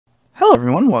Hello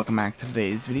everyone, welcome back to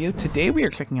today's video. Today we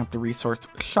are checking out the resource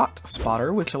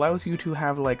ShotSpotter, which allows you to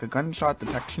have like a gunshot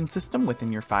detection system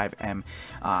within your FiveM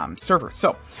server.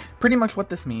 So pretty much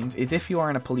what this means is if you are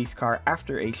in a police car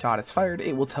after a shot is fired,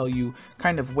 it will tell you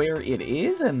kind of where it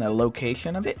is and the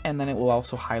location of it, and then it will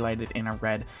also highlight it in a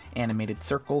red animated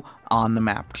circle on the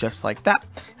map, just like that.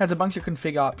 It has a bunch of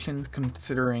config options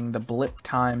considering the blip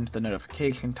times, the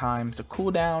notification times, the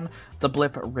cooldown, the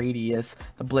blip radius,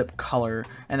 the blip color,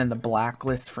 and then the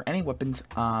blacklist for any weapons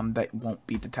that won't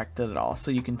be detected at all. So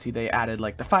you can see they added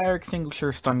like the fire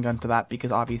extinguisher, stun gun to that,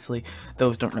 because obviously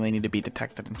those don't really need to be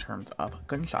detected in terms of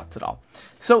gunshots at all.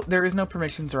 So there is no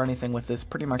permissions or anything with this.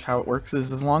 Pretty much how it works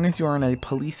is as long as you're in a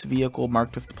police vehicle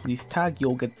marked with the police tag,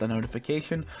 you'll get the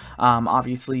notification.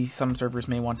 Obviously some servers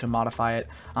may want to modify it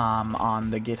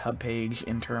on the GitHub page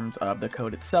in terms of the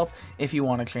code itself if you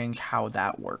want to change how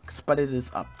that works, but it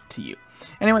is up to you.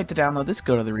 Anyway, to download this,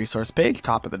 go to the resource page,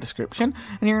 top of the description,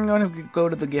 and you're going to go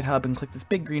to the GitHub and click this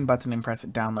big green button and press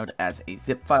it download as a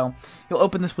zip file. You'll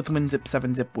open this with WinZip,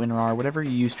 7-zip, WinRAR, whatever you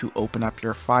use to open up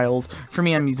your files. For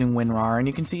me, I'm using WinRAR, and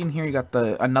you can see in here you got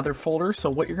another folder.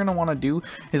 So what you're going to want to do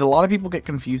is, a lot of people get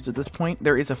confused at this point.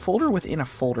 There is a folder within a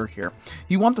folder here.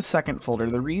 You want the second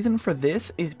folder. The reason for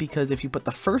this is because if you put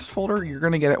the first folder, you're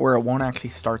going to get it where it won't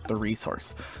actually start the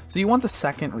resource. So you want the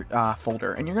second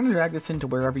folder, and you're going to drag this into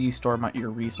wherever you store your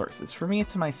resources. For me,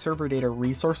 it's my server data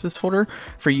resources folder.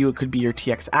 For you, it could be your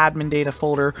TX admin data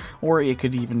folder, or it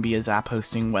could even be a Zap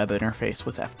hosting web interface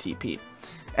with FTP.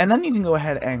 And then you can go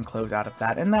ahead and close out of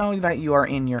that. And now that you are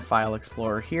in your file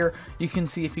explorer here, you can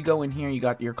see if you go in here, you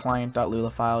got your client.lua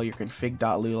file, your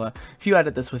config.lua. If you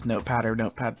edit this with Notepad or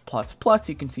Notepad++,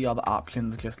 you can see all the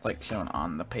options just like shown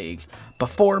on the page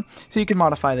before. So you can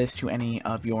modify this to any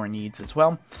of your needs as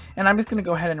well. And I'm just going to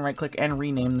go ahead and right click and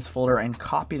rename this folder and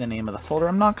copy the name of the folder.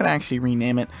 I'm not going to actually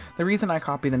rename it. The reason I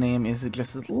copy the name is it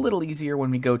just is a little easier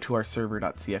when we go to our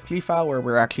server.cfg file where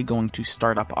we're actually going to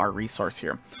start up our resource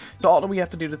here. So all that we have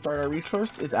to do to start our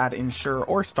resource is add ensure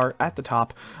or start at the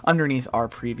top underneath our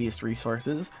previous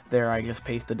resources. There I just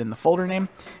pasted in the folder name,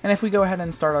 and if we go ahead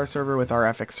and start our server with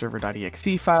our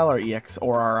fxserver.exe file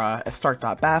or our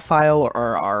start.bat file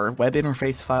or our web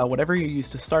interface file, whatever you use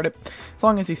to start it, as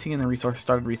long as you see in the resource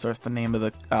started resource the name of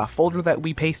the folder that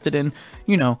we pasted in,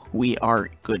 you know we are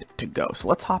good to go. So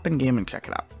let's hop in game and check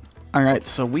it out. Alright,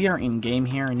 so we are in game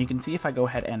here, and you can see if I go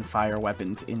ahead and fire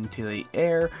weapons into the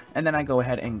air, and then I go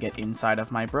ahead and get inside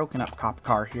of my broken up cop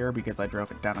car here because I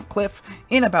drove it down a cliff,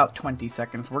 in about 20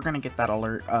 seconds, we're going to get that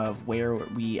alert of where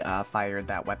we fired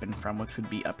that weapon from, which would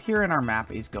be up here, and our map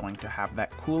is going to have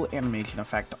that cool animation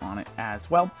effect on it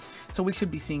as well. So we should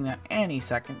be seeing that any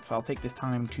second, so I'll take this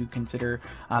time to consider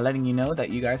letting you know that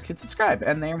you guys could subscribe.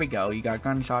 And there we go, you got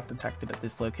gunshot detected at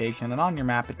this location, and on your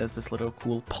map it does this little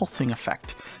cool pulsing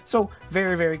effect. So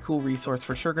very, very cool resource.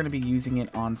 For sure going to be using it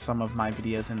on some of my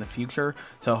videos in the future,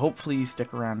 so hopefully you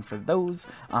stick around for those.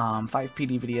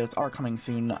 5PD videos are coming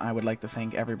soon. I would like to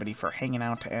thank everybody for hanging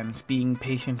out and being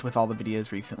patient with all the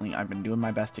videos recently. I've been doing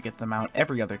my best to get them out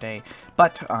every other day,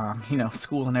 but you know,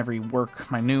 school and every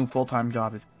work, my new full-time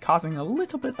job is causing a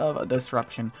little bit of a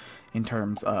disruption in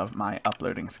terms of my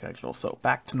uploading schedule. So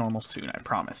back to normal soon, I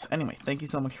promise. Anyway, thank you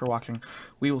so much for watching.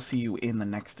 We will see you in the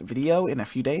next video in a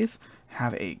few days.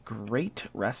 Have a great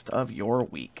rest of your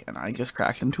week. And I just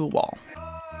crashed into a wall.